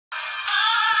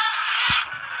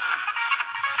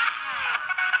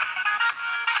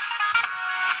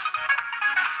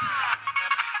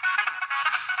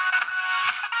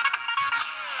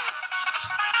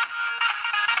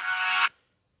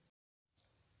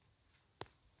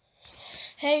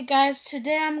Hey guys,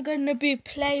 today I'm gonna be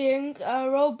playing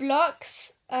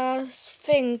Roblox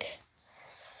thing.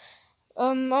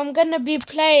 I'm gonna be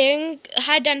playing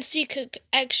Hide and Seek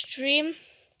Extreme,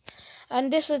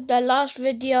 and this is the last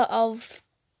video of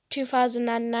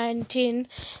 2019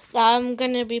 that I'm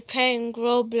gonna be playing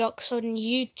Roblox on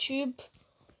YouTube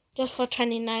just for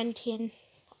 2019.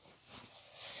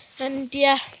 And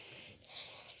yeah,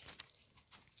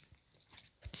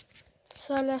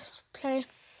 so let's play.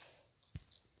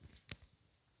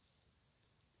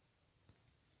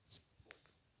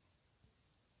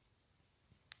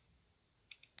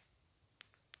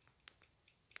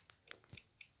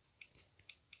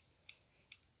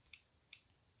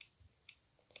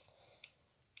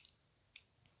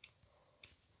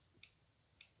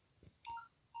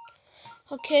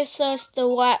 Okay, so it's the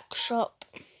workshop.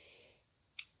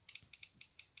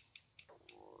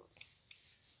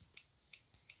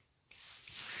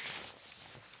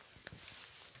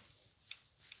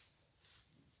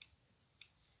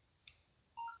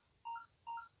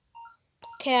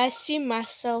 Okay, I see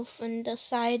myself on the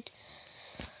side,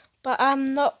 but I'm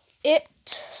not it,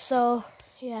 so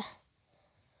yeah.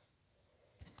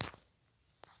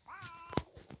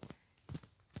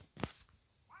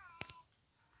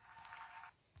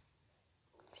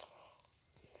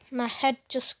 My head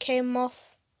just came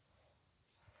off.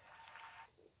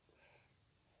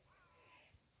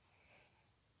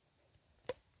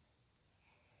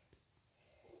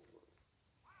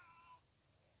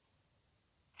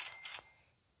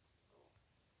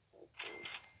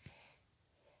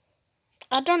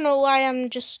 I don't know why I'm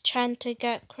just trying to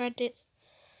get credits.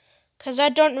 Because I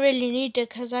don't really need it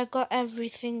because I got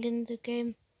everything in the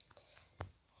game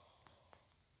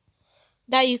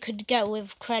that you could get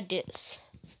with credits.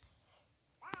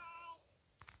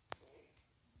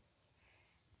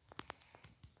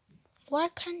 Why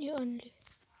can't you only...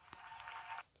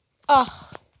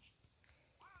 Ugh.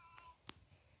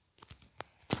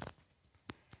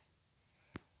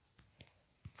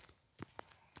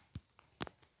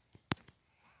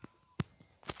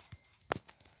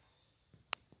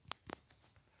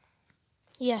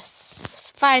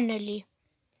 Yes, finally.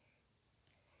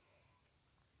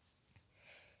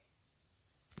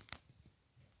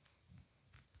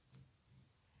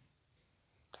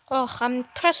 Oh, I'm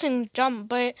pressing jump,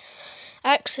 but it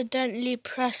accidentally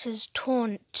presses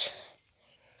taunt.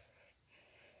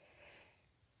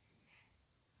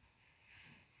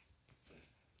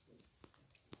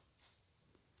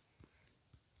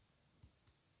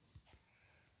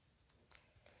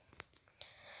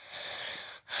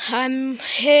 I'm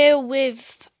here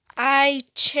with I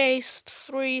Chase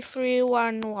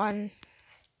 3311.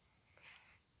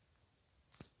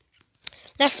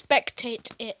 Let's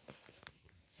spectate it.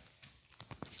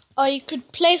 Or you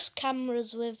could place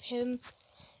cameras with him,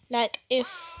 like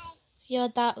if you're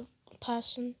that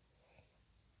person.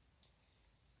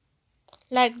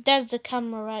 Like there's the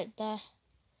camera right there.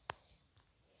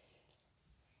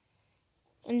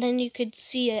 And then you could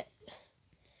see it.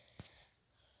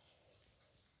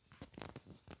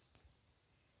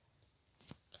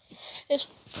 It's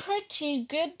pretty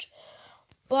good,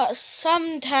 but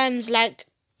sometimes like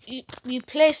you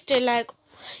placed it like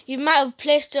you might have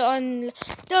placed it on.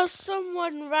 There's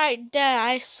someone right there.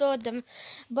 I saw them,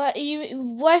 but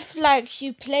if like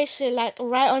you place it like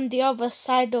right on the other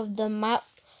side of the map,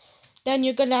 then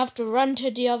you're gonna have to run to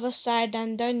the other side,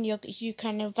 and then you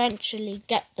can eventually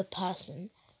get the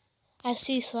person. I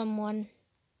see someone.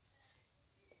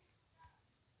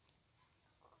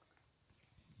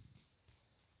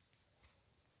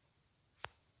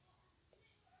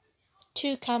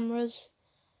 Two cameras.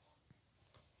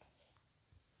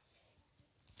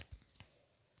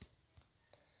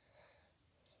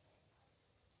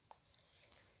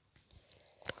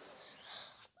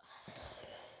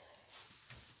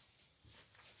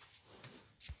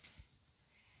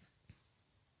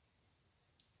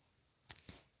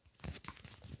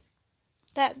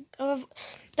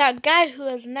 That guy who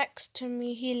was next to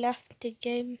me, he left the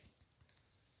game.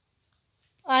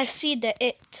 I see the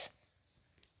it.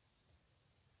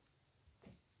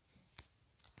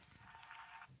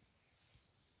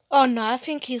 Oh no, I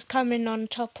think he's coming on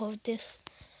top of this.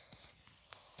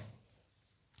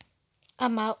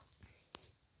 I'm out.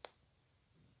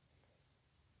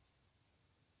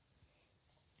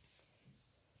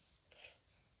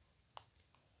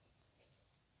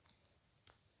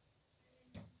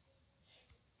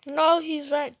 No, he's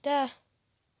right there.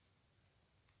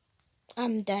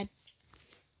 I'm dead.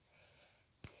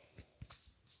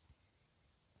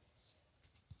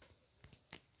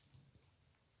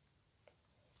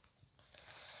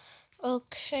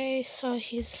 Okay, so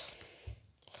he's...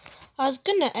 I was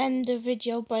gonna end the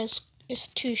video, but it's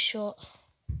too short.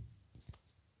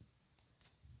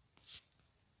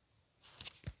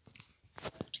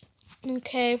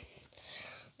 Okay,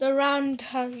 the round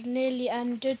has nearly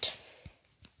ended.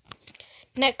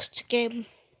 Next game,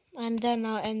 and then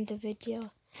I'll end the video.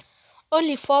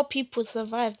 Only 4 people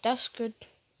survived, that's good.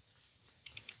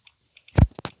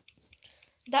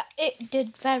 It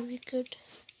did very good.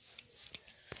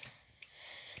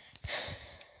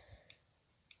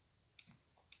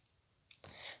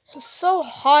 It's so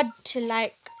hard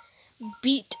to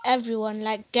beat everyone,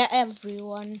 get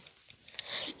everyone.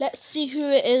 Let's see who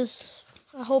it is.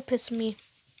 I hope it's me.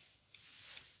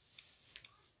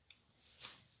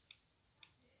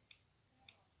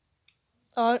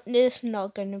 Oh, it's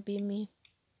not gonna be me.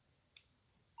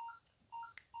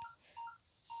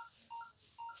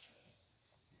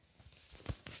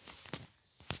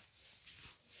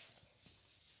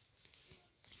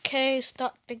 Okay,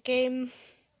 start the game.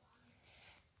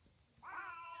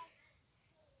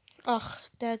 Ugh,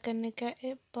 they're gonna get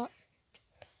it, but...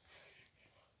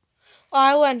 Oh,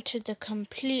 I went to the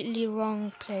completely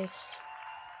wrong place.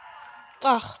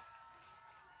 Ugh.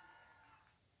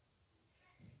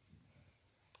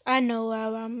 I know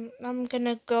where I'm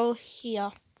gonna go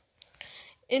here.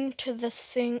 Into the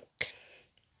sink.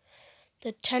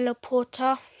 The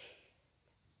teleporter.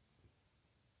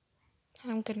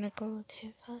 I'm gonna go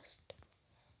here first.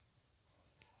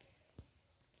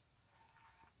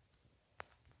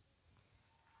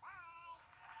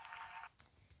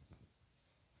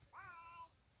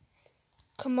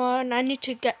 Come on, I need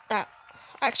to get that.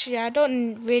 Actually, I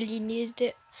don't really need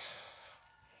it.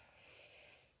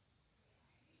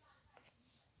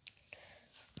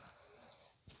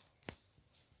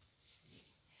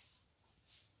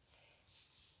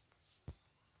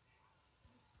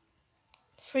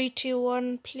 Three, two,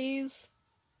 one, please.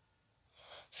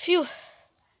 Phew.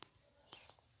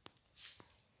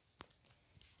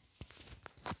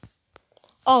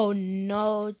 Oh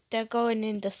no, they're going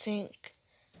in the sink.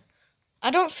 I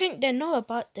don't think they know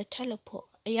about the teleport.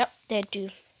 Yep, they do.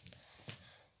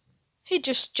 He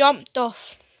just jumped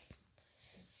off.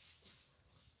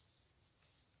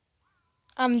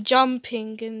 I'm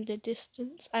jumping in the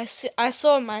distance. I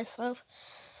saw myself.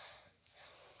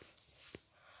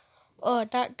 Oh,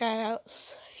 that guy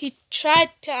he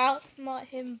tried to outsmart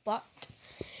him, but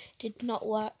did not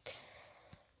work.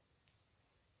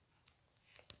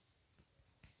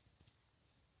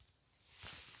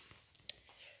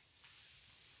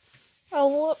 Oh,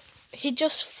 what? He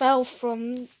just fell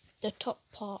from the top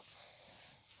part.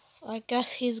 I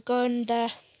guess he's going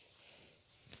there.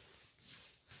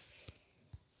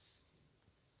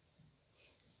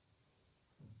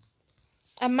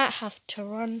 I might have to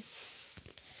run.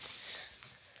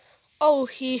 Oh,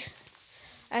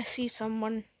 I see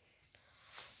someone.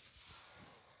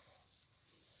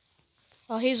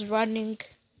 Oh, he's running.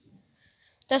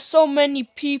 There's so many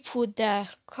people there.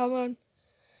 Come on.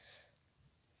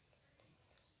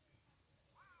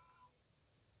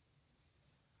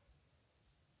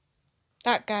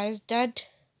 That guy's dead.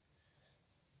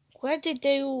 Where did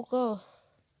they all go?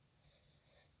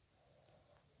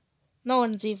 No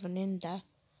one's even in there.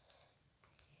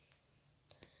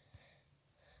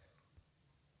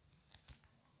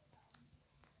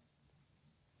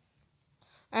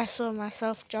 I saw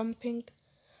myself jumping.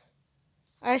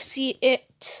 I see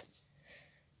it.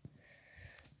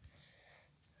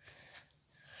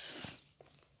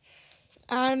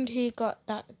 And he got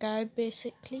that guy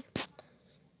basically.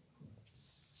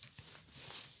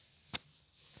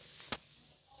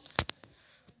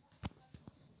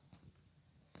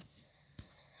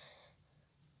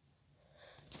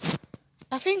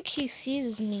 I think he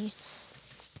sees me.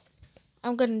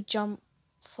 I'm gonna jump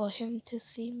for him to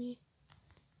see me.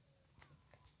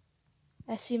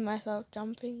 I see myself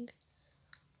jumping.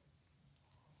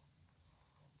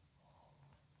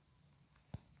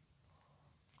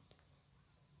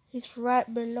 He's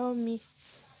right below me.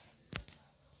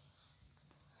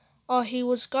 Oh, he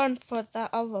was gone for that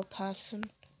other person.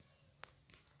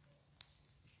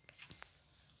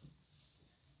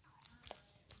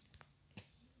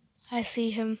 I see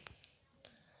him.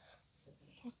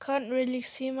 I can't really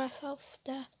see myself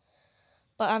there,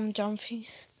 but I'm jumping.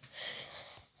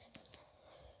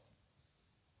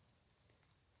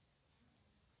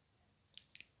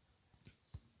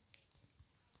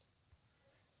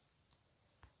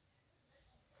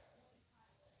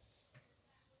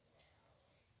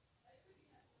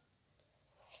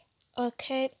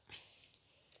 Okay.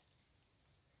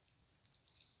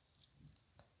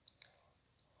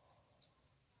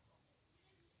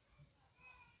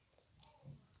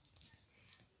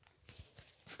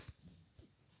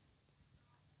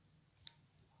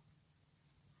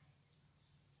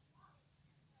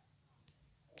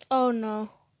 Oh no.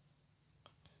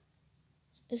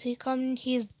 Is he coming?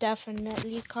 He's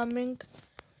definitely coming.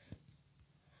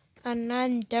 And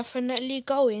I'm definitely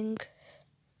going.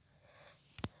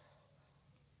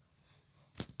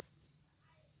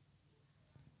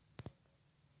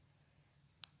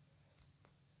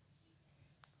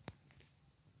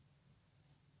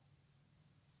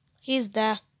 He's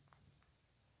there.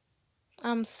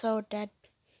 I'm so dead.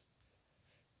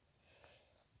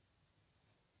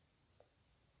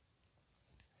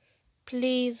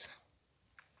 Please.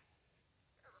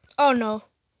 Oh no.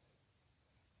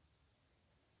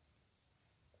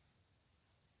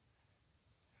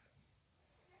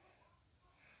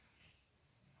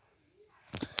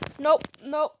 Nope,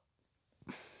 nope.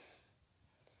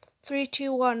 3,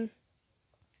 2, 1.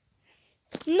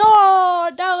 No,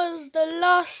 that was the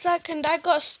last second. I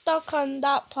got stuck on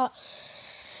that part.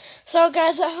 So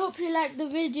guys, I hope you liked the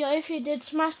video. If you did,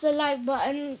 smash the like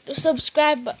button,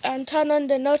 subscribe, and turn on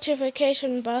the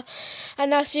notification bell.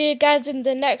 And I'll see you guys in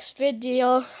the next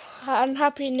video. And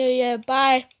Happy New Year.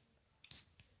 Bye.